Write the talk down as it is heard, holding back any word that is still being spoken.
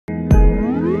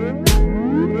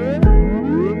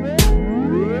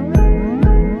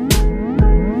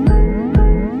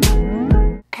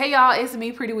y'all, it's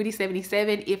me,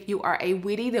 Prettywitty77. If you are a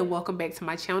witty, then welcome back to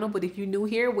my channel. But if you're new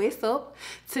here, what's up?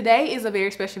 Today is a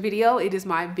very special video. It is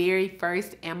my very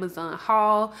first Amazon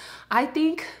haul. I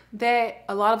think that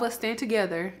a lot of us stand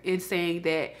together in saying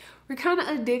that we're kind of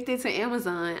addicted to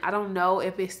Amazon. I don't know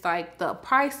if it's like the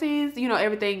prices, you know,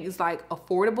 everything is like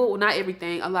affordable. Well, not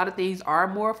everything. A lot of things are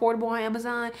more affordable on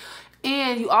Amazon.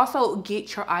 And you also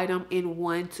get your item in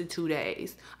 1 to 2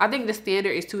 days. I think the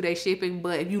standard is 2-day shipping,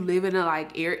 but if you live in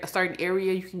a certain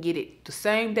area, you can get it the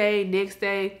same day, next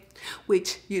day,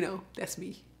 which, you know, that's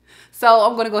me. So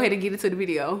I'm gonna go ahead and get into the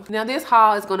video. Now this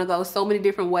haul is gonna go so many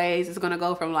different ways. It's gonna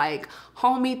go from like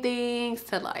homey things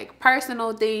to like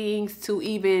personal things to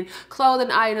even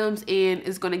clothing items, and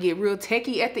it's gonna get real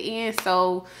techie at the end.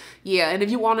 So yeah, and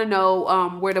if you wanna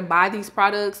know where to buy these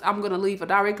products, I'm gonna leave a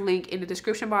direct link in the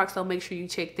description box, so make sure you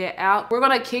check that out. We're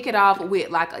gonna kick it off with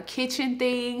like a kitchen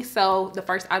thing. So the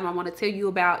first item I wanna tell you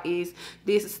about is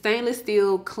this stainless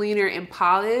steel cleaner and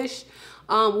polish.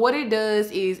 What it does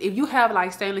is, if you have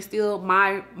like stainless steel,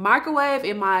 my microwave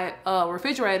and my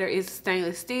refrigerator is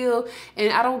stainless steel,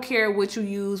 and I don't care what you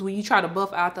use when you try to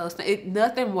buff out those things,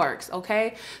 nothing works.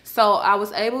 Okay, so I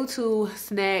was able to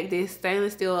snag this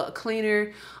stainless steel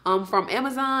cleaner from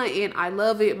Amazon, and I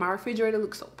love it. My refrigerator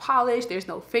looks so polished, there's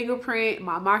no fingerprint.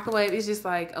 My microwave is just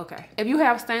like, okay, if you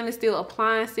have stainless steel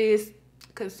appliances,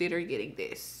 consider getting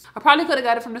this. I probably could have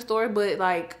got it from the store, but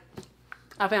like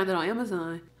I found it on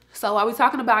Amazon. So while we're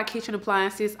talking about kitchen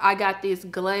appliances, I got this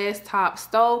glass top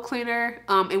stove cleaner.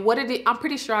 And what it did, I'm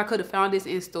pretty sure I could have found this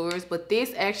in stores, but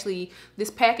this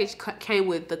package came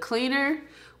with the cleaner,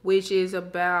 which is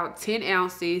about 10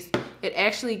 ounces. It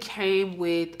actually came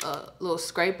with a little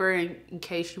scraper in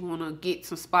case you want to get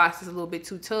some spots that's a little bit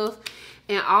too tough.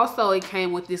 And also it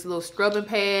came with this little scrubbing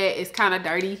pad. It's kind of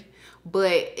dirty,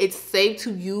 but it's safe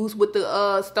to use with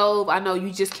the stove. I know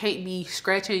you just can't be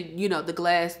scratching, you know, the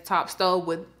glass top stove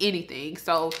with anything.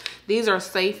 So these are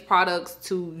safe products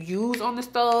to use on the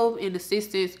stove in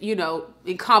assistance, you know,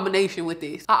 in combination with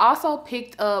this. I also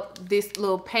picked up this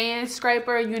little pan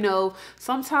scraper. You know,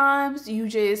 sometimes you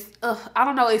just, I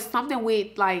don't know, it's something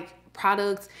with like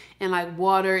products and like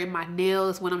water in my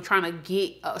nails when I'm trying to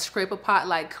get a scraper pot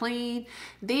like clean.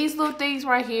 These little things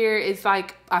right here, it's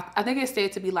like, I think it's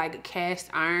said to be like cast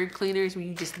iron cleaners where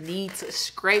you just need to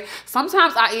scrape.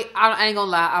 Sometimes I ain't gonna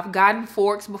lie, I've gotten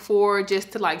forks before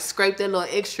just to like scrape that little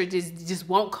extra, just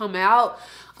won't come out.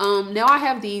 Now I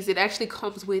have these. It actually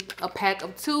comes with a pack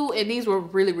of 2, and these were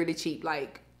really cheap,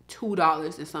 like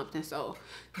 $2 and something. So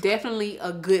definitely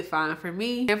a good find for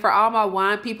me. And for all my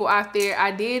wine people out there,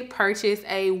 I did purchase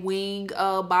a wing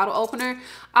bottle opener.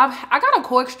 I got a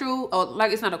corkscrew. Oh,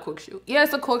 like, it's not a corkscrew. Yeah,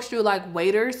 it's a corkscrew like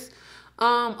waiter's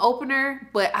opener,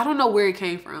 but I don't know where it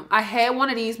came from. I had one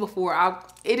of these before.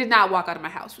 It did not walk out of my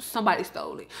house. Somebody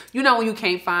stole it. You know, when you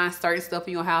can't find certain stuff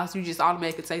in your house, you just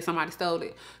automatically say somebody stole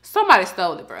it. Somebody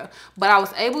stole it, bro. But I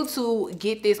was able to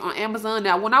get this on Amazon.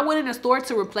 Now, when I went in the store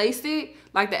to replace it,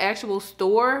 like the actual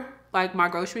store, like my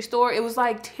grocery store, it was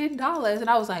like $10, and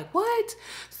I was like, what?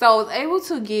 So I was able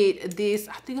to get this.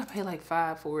 I think I paid like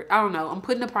 $5 for it. I don't know, I'm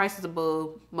putting the prices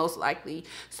above most likely.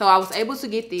 So I was able to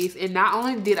get this, and not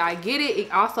only did I get it,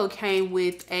 it also came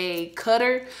with a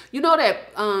cutter. You know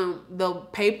that the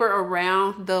paper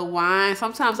around the wine,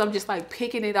 sometimes I'm just like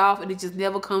picking it off and it just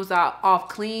never comes out off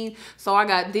clean. So I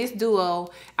got this duo.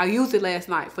 I used it last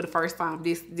night for the first time,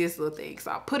 this little thing.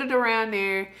 So I put it around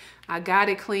there, I got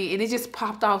it clean, and it just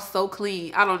popped off so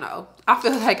clean. I don't know, I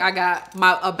feel like I got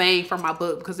a bang for my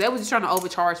buck, because they was just trying to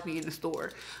overcharge me in the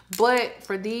store. But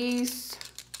for these,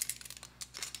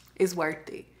 it's worth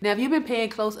it. Now, if you've been paying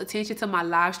close attention to my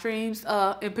live streams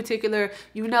in particular,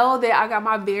 you know that I got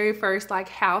my very first like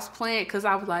house plant, because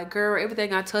I was like, girl,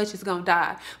 everything I touch is gonna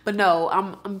die. But no,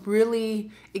 I'm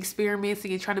really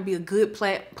experimenting and trying to be a good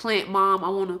plant mom. I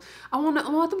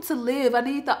want them to live. I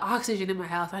need the oxygen in my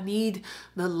house. I need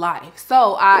the life.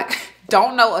 So I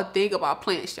don't know a thing about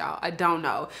plants, y'all. I don't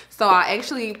know. So I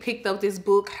actually picked up this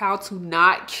book, How to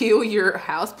Not Kill Your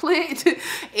Houseplant.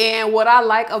 And what I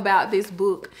like about this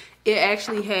book, it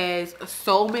actually has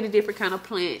so many different kind of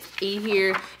plants in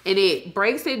here, and it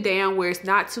breaks it down where it's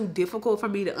not too difficult for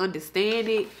me to understand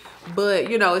it, but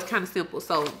you know, it's kind of simple.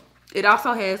 So it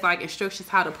also has like instructions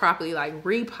how to properly like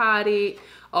repot it,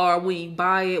 or when you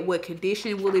buy it, what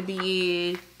condition will it be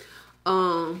in,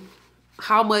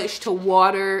 how much to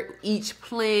water each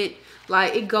plant.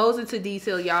 Like, it goes into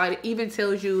detail, y'all. It even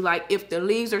tells you like if the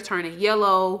leaves are turning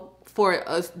yellow for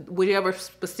a whichever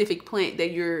specific plant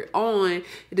that you're on.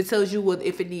 It tells you what,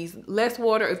 if it needs less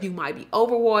water, if you might be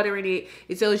overwatering it.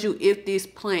 It tells you if this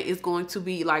plant is going to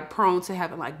be like prone to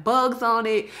having like bugs on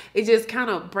it. It just kind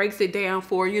of breaks it down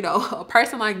for, you know, a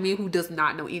person like me who does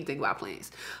not know anything about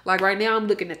plants. Like right now I'm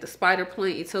looking at the spider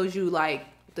plant. It tells you like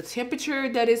the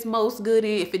temperature that is most good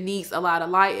in, if it needs a lot of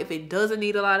light, if it doesn't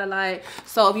need a lot of light.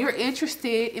 So if you're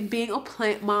interested in being a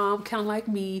plant mom, kind of like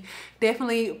me,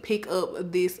 definitely pick up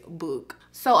this book.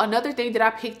 So another thing that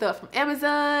I picked up from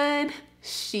Amazon,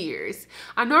 shears.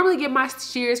 I normally get my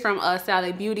shears from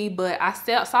Sally Beauty, but I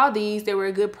saw these. They were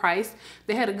a good price.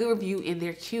 They had a good review and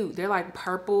they're cute. They're like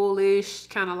purplish,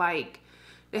 kind of like,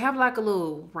 they have like a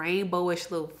little rainbowish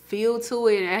little feel to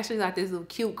it, and actually like this little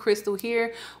cute crystal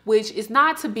here, which is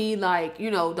not to be like,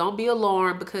 you know, don't be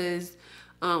alarmed, because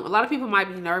a lot of people might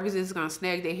be nervous it's gonna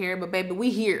snag their hair, but baby, we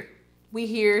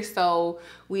here, so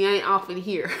we ain't often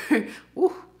here.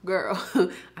 Ooh, girl,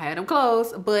 I had them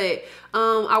closed, but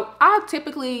I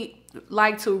typically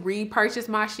like to repurchase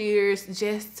my shears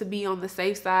just to be on the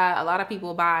safe side. A lot of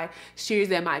people buy shears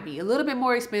that might be a little bit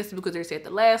more expensive because they're said to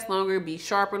last longer, be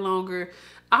sharper longer.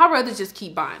 I'd rather just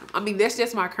keep buying them. I mean, that's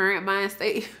just my current mind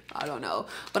state. I don't know,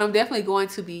 but I'm definitely going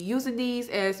to be using these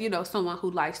as, you know, someone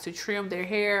who likes to trim their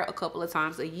hair a couple of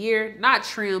times a year. Not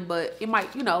trim, but it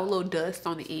might, you know, a little dust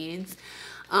on the ends.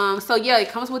 So yeah, it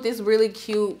comes with this really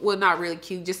cute, well, not really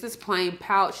cute, just this plain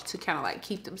pouch to kind of like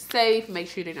keep them safe, make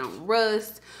sure they don't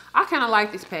rust. I kind of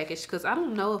like this package because I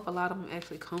don't know if a lot of them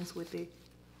actually comes with it.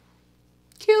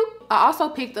 Cute. I also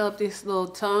picked up this little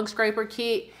tongue scraper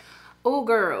kit. Oh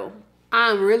girl,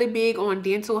 I'm really big on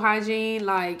dental hygiene.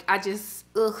 Like I just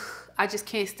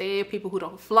can't stand people who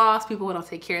don't floss, people who don't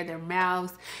take care of their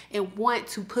mouths and want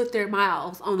to put their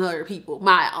mouths on other people's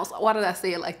mouths. Why did I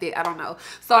say it like that? I don't know.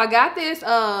 So I got this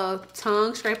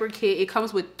tongue scraper kit. It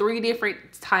comes with 3 different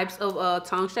types of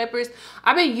tongue scrapers.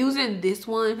 I've been using this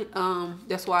one.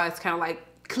 That's why it's kind of like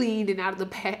cleaned and out of the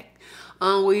pack.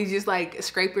 Where you just like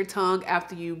scrape your tongue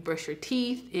after you brush your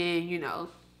teeth, and you know,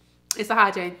 it's a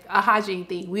hygiene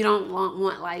thing. We don't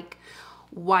want like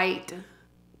white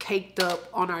caked up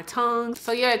on our tongues.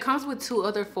 So yeah, it comes with 2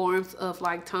 other forms of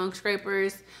like tongue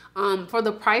scrapers. For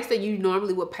the price that you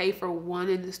normally would pay for one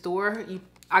in the store,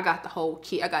 I got the whole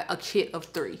kit. I got a kit of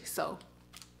 3. So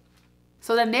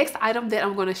the next item that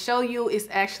I'm going to show you is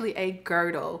actually a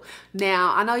girdle.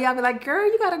 Now, I know y'all be like, girl,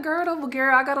 you got a girdle? Well,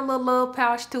 girl, I got a little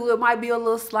pouch too. It might be a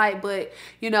little slight, but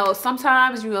you know,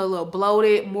 sometimes you're a little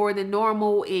bloated more than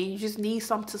normal and you just need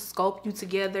something to sculpt you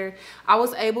together. I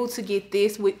was able to get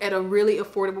this at a really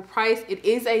affordable price. It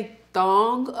is a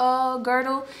thong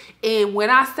girdle. And when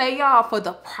I say y'all, for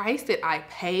the price that I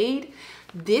paid,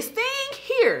 this thing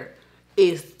here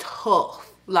is tough.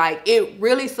 Like, it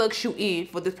really sucks you in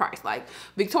for this price. Like,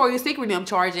 Victoria's Secret, them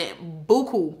charging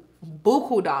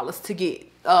buku dollars to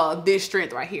get this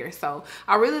strength right here. So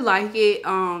I really like it.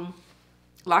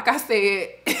 Like I said,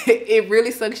 it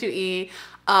really sucks you in.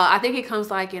 I think it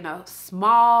comes like in a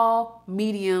small,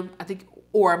 medium, I think,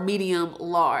 or a medium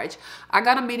large. I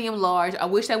got a medium large. I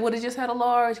wish I would have just had a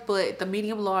large, but the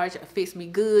medium large fits me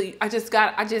good.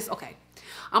 Okay.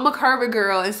 I'm a curvy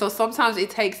girl, and so sometimes it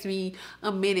takes me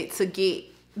a minute to get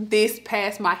this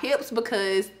past my hips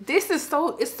because this is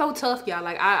it's so tough, y'all.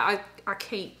 Like I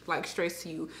can't like stress to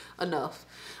you enough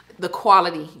the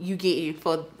quality you getting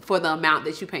for the amount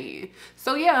that you paying.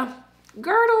 So yeah,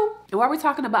 girdle. And while we're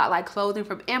talking about like clothing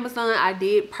from Amazon, I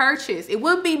did purchase. It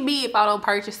wouldn't be me if I don't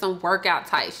purchase some workout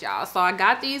tights, y'all. So I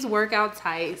got these workout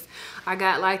tights. I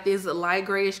got like this light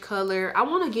grayish color. I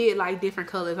want to get like different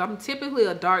colors. I'm typically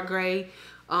a dark gray,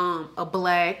 a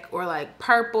black, or like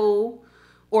purple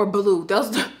or blue.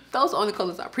 Those are the only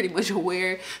colors I pretty much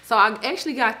wear. So I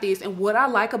actually got this, and what I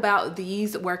like about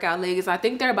these workout leggings, I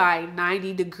think they're by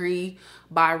 90 Degree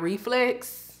by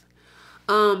Reflex.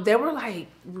 They were like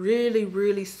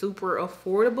really super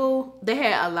affordable. They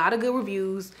had a lot of good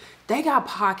reviews. They got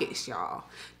pockets, y'all.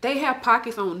 They have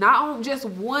pockets on not on just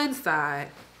one side,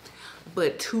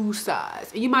 but 2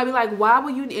 sides. And you might be like, why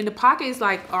would you? And the pockets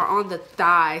like are on the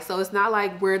thigh, so it's not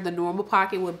like where the normal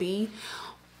pocket would be.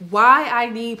 Why I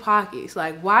need pockets?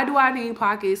 Like, why do I need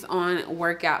pockets on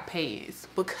workout pants?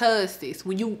 Because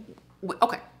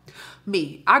okay,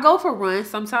 I go for runs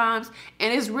sometimes,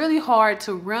 and it's really hard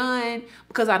to run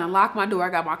because I done locked my door. I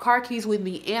got my car keys with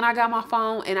me and I got my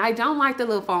phone, and I don't like the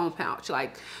little phone pouch.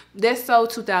 Like, that's so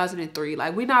 2003.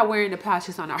 Like, we're not wearing the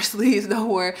pouches on our sleeves no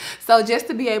more. So just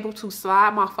to be able to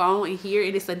slide my phone in here,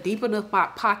 and it's a deep enough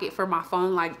pocket for my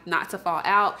phone like not to fall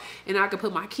out, and I can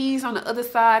put my keys on the other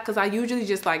side, because I usually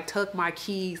just like tuck my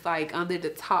keys like under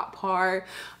the top part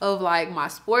of like my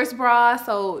sports bra.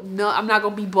 So no, I'm not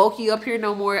gonna be bulky up here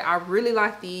no more. I really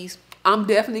like these. I'm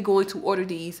definitely going to order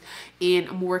these in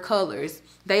more colors.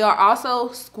 They are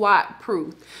also squat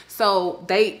proof. So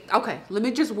okay, let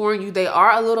me just warn you, they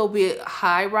are a little bit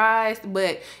high rise,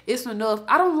 but it's enough.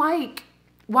 I don't like,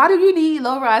 why do you need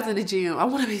low rise in the gym? I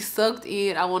want to be sucked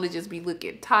in. I want to just be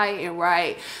looking tight and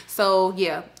right. So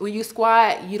yeah, when you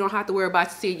squat, you don't have to worry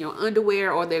about seeing your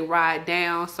underwear or they ride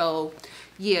down. So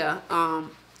yeah,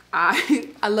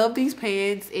 I love these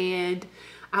pants, and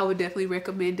I would definitely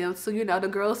recommend them to, you know, the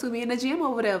girls who be in the gym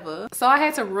or whatever. So I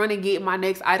had to run and get my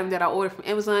next item that I ordered from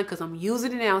Amazon because I'm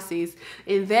using it now, sis.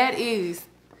 And that is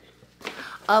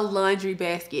a laundry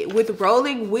basket with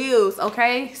rolling wheels.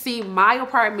 Okay, see, my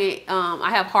apartment, I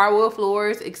have hardwood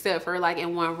floors except for like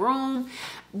in one room.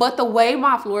 But the way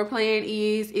my floor plan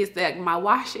is that my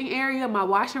washing area, my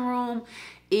washing room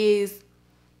is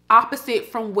opposite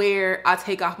from where I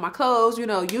take off my clothes. You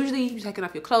know, usually you're taking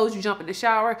off your clothes, you jump in the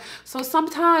shower. So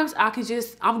sometimes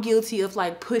I'm guilty of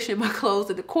like pushing my clothes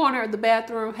in the corner of the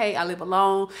bathroom. Hey, I live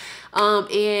alone.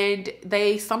 And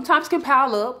they sometimes can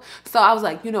pile up. So I was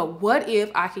like, you know, what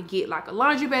if I could get like a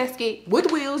laundry basket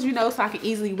with wheels, you know, so I can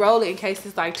easily roll it in case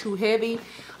it's like too heavy.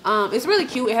 It's really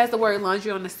cute. It has the word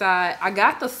laundry on the side. I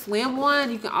got the slim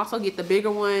one. You can also get the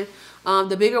bigger one.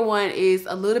 The bigger one is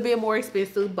a little bit more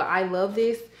expensive, but I love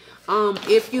this.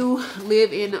 If you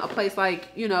live in a place like,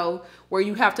 you know, where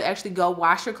you have to actually go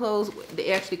wash your clothes,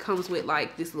 it actually comes with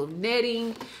like this little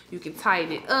netting. You can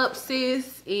tighten it up,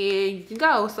 sis, and you can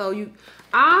go. So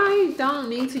I don't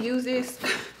need to use this.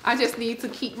 I just need to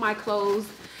keep my clothes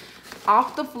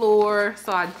off the floor.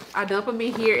 So I dump them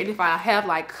in here, and if I have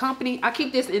like company, I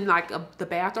keep this in like the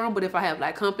bathroom, but if I have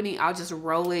like company, I'll just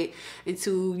roll it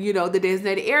into, you know, the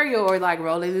designated area, or like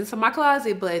roll it into my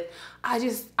closet. But I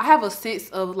have a sense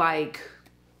of like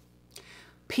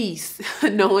peace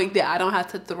knowing that I don't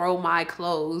have to throw my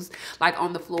clothes like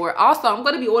on the floor. Also, I'm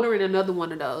going to be ordering another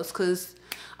one of those because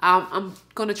I'm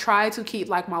gonna try to keep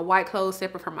like my white clothes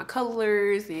separate from my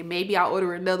colors, and maybe I'll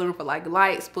order another one for like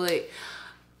lights. But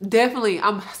definitely,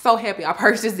 I'm so happy I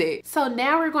purchased it. So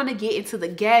now we're going to get into the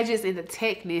gadgets and the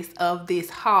techness of this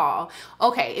haul.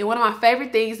 Okay, and one of my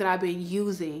favorite things that I've been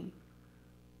using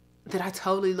that I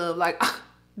totally love, like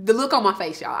the look on my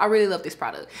face, y'all. I really love this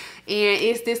product. And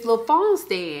it's this little phone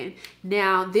stand.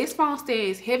 Now, this phone stand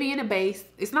is heavy in the base.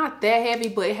 It's not that heavy,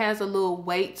 but it has a little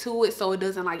weight to it, so it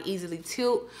doesn't like easily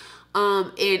tilt.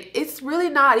 And it's really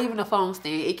not even a phone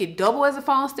stand. It could double as a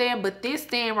phone stand, but this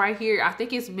stand right here, I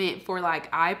think it's meant for like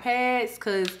iPads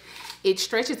because it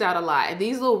stretches out a lot. And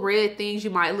these little red things, you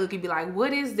might look and be like,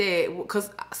 what is that? Because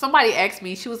somebody asked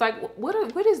me, she was like, what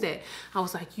is that? I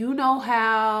was like, you know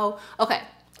how? Okay,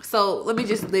 so let me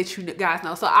just let you guys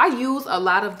know. So I use a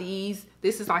lot of these.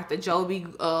 This is like the Joby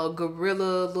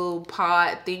Gorilla little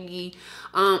pod thingy.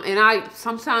 And I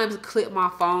sometimes clip my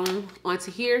phone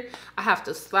onto here. I have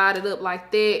to slide it up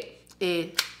like that.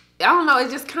 And I don't know,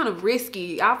 it's just kind of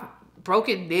risky. I've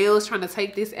broken nails trying to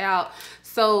take this out.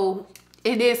 So,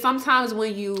 and then sometimes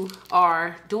when you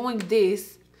are doing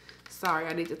this, sorry,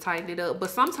 I need to tighten it up.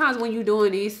 But sometimes when you're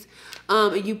doing this,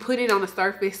 and you put it on the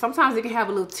surface, sometimes it can have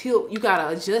a little tilt. You gotta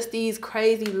adjust these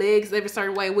crazy legs every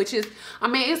certain way, which is, I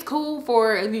mean, it's cool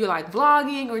for if you're like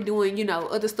vlogging or doing, you know,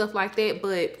 other stuff like that.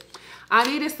 But I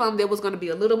needed something that was gonna be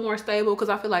a little more stable, because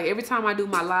I feel like every time I do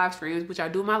my live streams, which I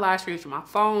do my live streams from my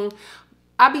phone,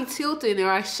 I be tilting or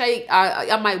I shake.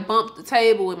 I might bump the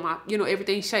table and my, you know,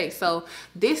 everything shakes. So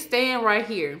this stand right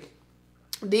here,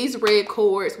 these red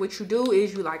cords, what you do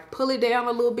is you like pull it down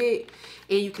a little bit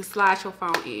and you can slide your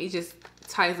phone in. It just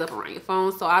tightens up around your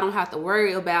phone, so I don't have to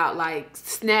worry about like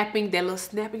snapping, that little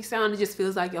snapping sound. It just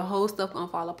feels like your whole stuff gonna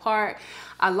fall apart.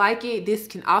 I like it. This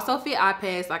can also fit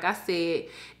iPads, like I said,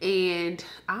 and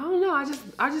I don't know,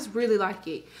 I just really like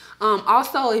it.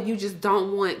 Also, if you just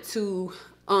don't want to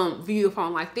view your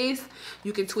phone like this,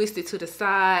 you can twist it to the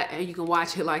side and you can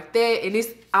watch it like that. And it's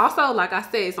also, like I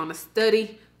said, it's on a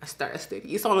sturdy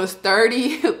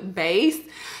base.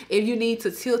 If you need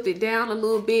to tilt it down a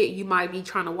little bit, you might be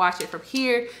trying to watch it from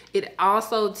here. It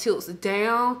also tilts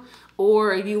down,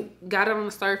 or if you got it on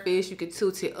the surface, you can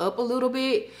tilt it up a little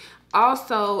bit.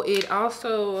 Also, it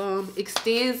also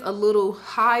extends a little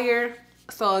higher,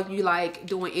 So if you like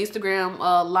doing Instagram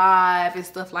live and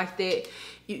stuff like that,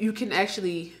 you can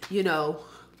actually, you know,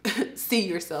 see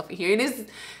yourself in here. And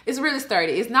it's really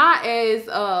sturdy. It's not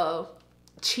as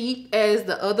cheap as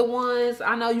the other ones.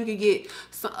 I know you can get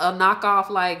a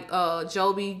knockoff like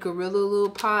Joby Gorilla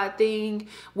little pod thing,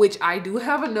 which I do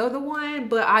have another one,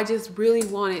 but I just really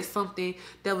wanted something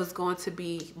that was going to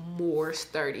be more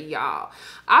sturdy, y'all.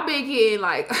 I've been getting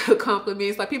like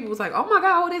compliments, like people was like, oh my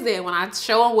god, what is that? When I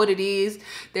show them what it is,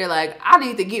 they're like, I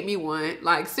need to get me one,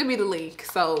 like send me the link.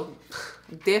 So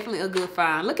definitely a good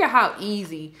find. Look at how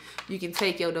easy you can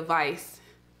take your device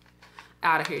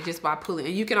out of here just by pulling.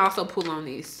 And you can also pull on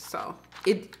these, so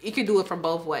it can do it from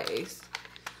both ways.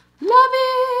 Love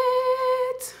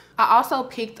it. I also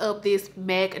picked up this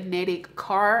magnetic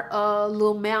car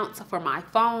little mount for my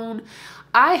phone.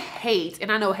 I hate,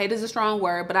 and I know hate is a strong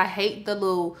word, but I hate the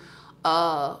little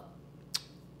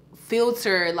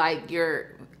filter, like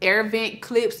your air vent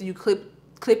clips. You clip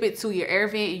it to your air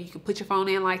vent and you can put your phone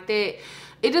in like that.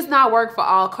 It does not work for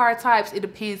all car types. It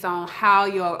depends on how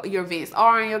your vents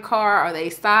are in your car. Are they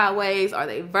sideways? Are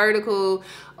they vertical?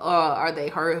 Are they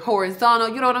horizontal?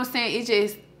 You know what I'm saying? It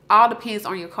just all depends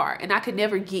on your car. And I could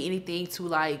never get anything to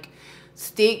like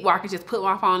stick where I could just put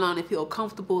my phone on and feel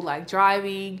comfortable like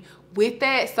driving with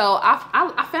that. So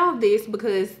I found this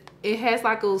because it has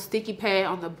like a little sticky pad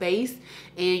on the base,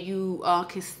 and you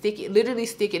can stick it, literally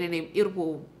stick it, and it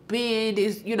will bend.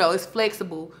 Is, you know, it's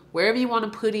flexible wherever you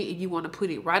want to put it. If you want to put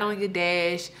it right on your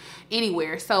dash,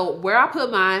 anywhere. So where I put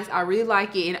mine, I really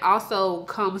like it. And it also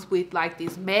comes with like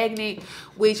this magnet,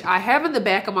 which I have in the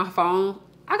back of my phone.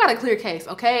 I got a clear case,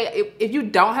 okay? If you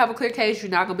don't have a clear case,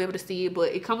 you're not gonna be able to see it,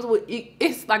 but it comes with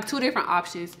it's like two different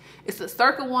options. It's a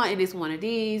circle one and it's one of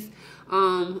these.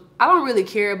 I don't really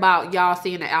care about y'all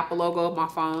seeing the Apple logo of my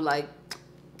phone. Like,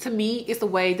 to me, it's a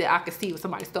way that I can see if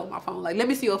somebody stole my phone. Like, let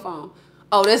me see your phone.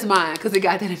 Oh, that's mine because it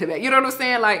got that in the back. You know what I'm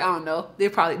saying? Like, I don't know.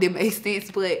 It probably didn't make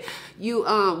sense, but you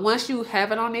once you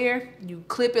have it on there, you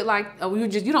clip it like, oh,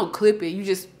 you don't clip it. You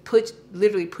just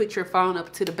literally put your phone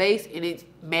up to the base and it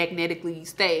magnetically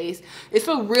stays. It's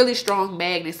a really strong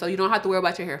magnet, so you don't have to worry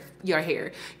about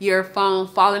your phone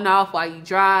falling off while you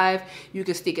drive. You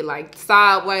can stick it like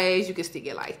sideways. You can stick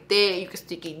it like that. You can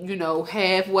stick it, you know,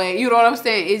 halfway. You know what I'm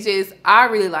saying? It's just, I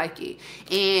really like it.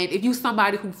 And if you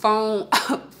somebody who phone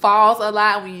falls a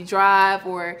lot when you drive,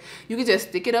 or you can just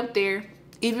stick it up there.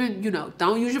 Even, you know,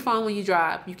 don't use your phone when you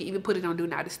drive. You can even put it on Do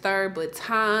Not Disturb, but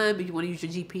if you want to use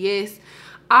your GPS.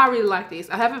 I really like this.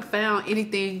 I haven't found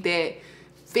anything that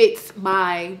fits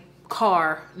my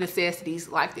car necessities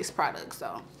like this product.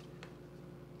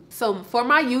 So for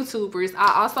my YouTubers,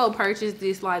 I also purchased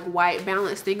this like white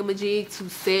balance thingamajig to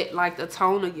set like the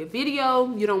tone of your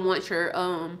video. You don't want your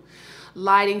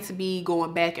lighting to be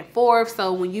going back and forth.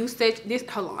 So when you set this,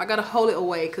 hold on, I gotta hold it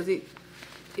away because it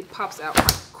pops out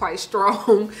quite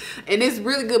strong, and it's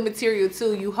really good material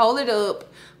too. You hold it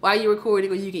up while you're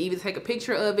recording, or you can even take a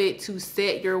picture of it to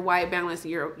set your white balance.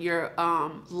 Your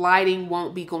lighting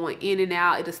won't be going in and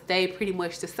out. It'll stay pretty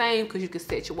much the same because you can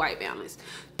set your white balance.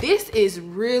 This is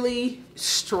really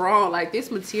strong. Like,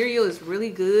 this material is really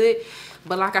good,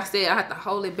 but like I said, I have to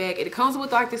hold it back, and it comes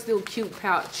with like this little cute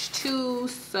pouch too,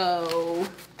 so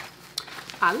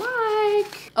I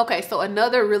like. Okay, so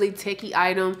another really techie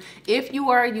item. If you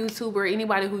are a YouTuber,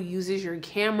 anybody who uses your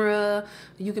camera,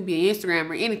 you can be an Instagram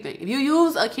or anything. If you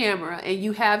use a camera and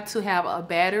you have to have a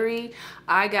battery,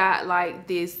 I got like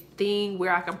this thing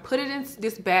where I can put it in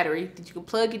this battery that you can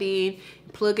plug it in,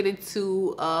 plug it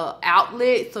into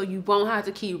outlet, so you won't have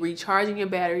to keep recharging your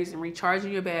batteries and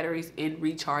recharging your batteries and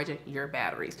recharging your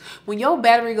batteries. When your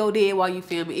battery go dead while you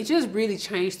film it just really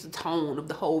changed the tone of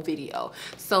the whole video.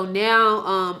 So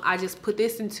now I just put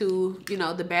this into, you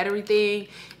know, the battery thing,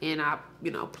 and I, you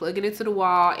know, plug it into the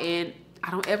wall, and I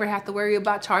don't ever have to worry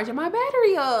about charging my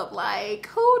battery up. Like,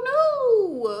 who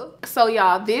knew? So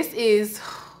y'all, this is,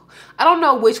 I don't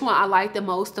know which one I like the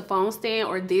most, the phone stand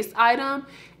or this item.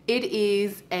 It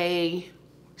is a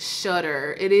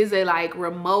shutter. It is a like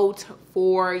remote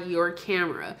for your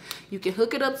camera. You can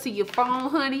hook it up to your phone,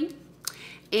 honey.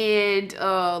 And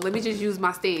let me just use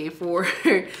my stand for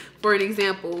an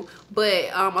example. But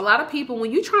a lot of people, when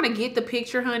you're trying to get the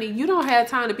picture, honey, you don't have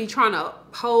time to be trying to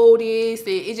hold this, and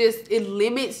it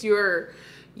limits your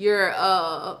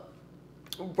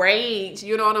range.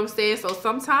 You know what I'm saying? So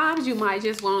sometimes you might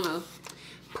just want to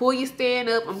pull your stand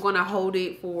up. I'm gonna hold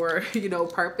it for, you know,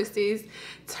 purposes.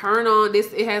 Turn on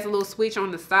this. It has a little switch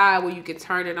on the side where you can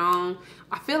turn it on.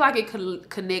 I feel like it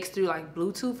connects through like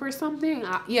Bluetooth or something.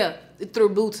 Yeah,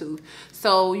 through Bluetooth.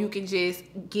 So you can just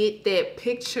get that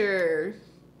picture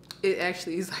It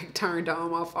actually is like turned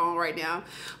on my phone right now.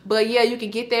 But yeah, you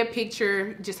can get that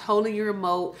picture just holding your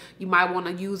remote. You might want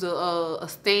to use a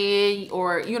stand,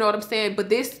 or you know what I'm saying. But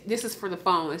this is for the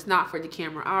phone. It's not for the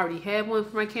camera. I already have one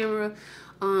for my camera.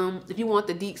 If you want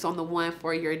the deets on the one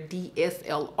for your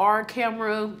DSLR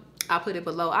camera, I'll put it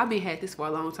below. I've been had this for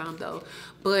a long time though.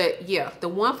 But yeah, the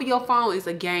one for your phone is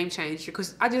a game changer,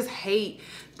 because I just hate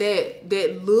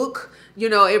that look, you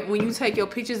know, when you take your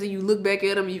pictures and you look back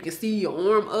at them and you can see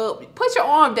your arm up. Put your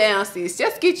arm down, sis.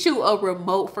 Just get you a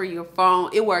remote for your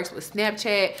phone. It works with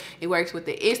Snapchat. It works with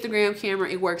the Instagram camera.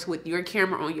 It works with your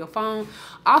camera on your phone.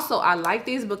 Also, I like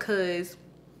this because,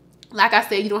 like I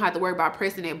said, you don't have to worry about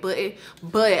pressing that button,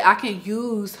 but I can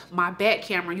use my back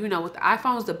camera. You know, with the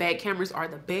iPhones, the back cameras are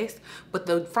the best, but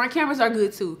the front cameras are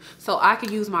good too. So I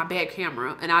can use my back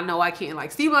camera, and I know I can't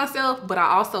like see myself, but I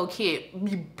also can't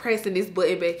be pressing this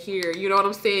button back here. You know what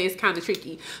I'm saying? It's kind of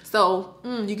tricky. So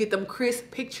you get them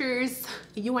crisp pictures.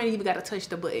 You ain't even got to touch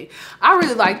the button. I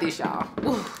really like this, y'all.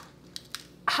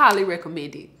 Highly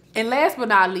recommend it. And last but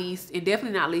not least, and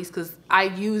definitely not least, because I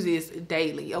use this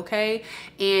daily, okay?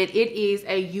 And it is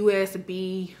a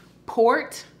USB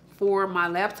port for my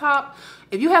laptop.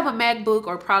 If you have a MacBook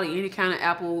or probably any kind of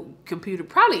Apple computer,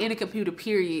 probably any computer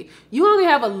period, you only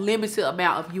have a limited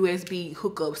amount of USB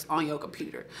hookups on your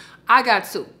computer. I got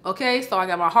two, okay? So I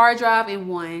got my hard drive in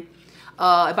one.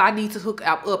 If I need to hook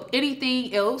up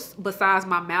anything else besides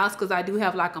my mouse, because I do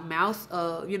have like a mouse,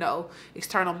 you know,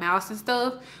 external mouse and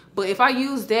stuff. But if I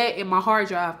use that in my hard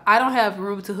drive, I don't have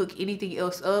room to hook anything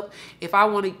else up. If I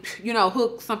want to, you know,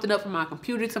 hook something up from my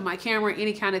computer to my camera,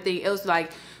 any kind of thing else,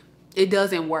 like, it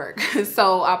doesn't work.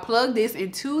 So I plug this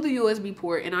into the USB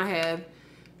port, and I have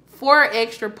 4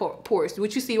 extra ports.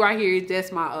 What you see right here,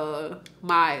 that's my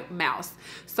my mouse.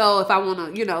 So if I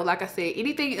want to, you know, like I said,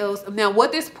 anything else. Now,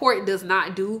 what this port does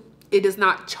not do, it does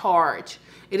not charge.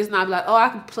 It is not like, oh, I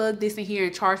can plug this in here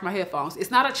and charge my headphones.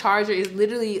 It's not a charger. It's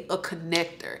literally a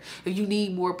connector. If you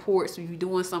need more ports, if you're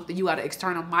doing something, you got an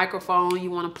external microphone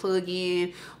you want to plug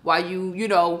in while you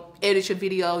know, edit your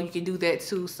video, you can do that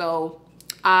too. So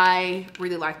I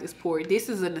really like this port. This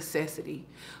is a necessity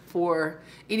for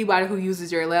anybody who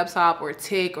uses your laptop or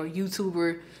tech or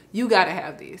YouTuber. You gotta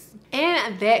have this.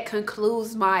 And that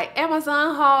concludes my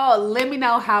Amazon haul. Let me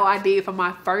know how I did for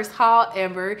my first haul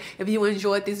ever. If you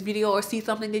enjoyed this video or see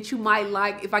something that you might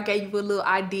like, if I gave you a little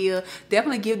idea,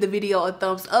 definitely give the video a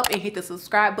thumbs up and hit the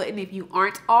subscribe button if you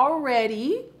aren't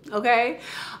already. Okay,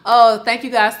 thank you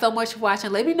guys so much for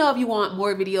watching. Let me know if you want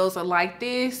more videos like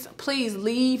this. Please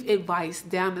leave advice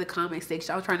down in the comment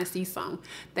section. I'm trying to see some.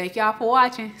 Thank y'all for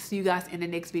watching. See you guys in the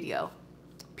next video.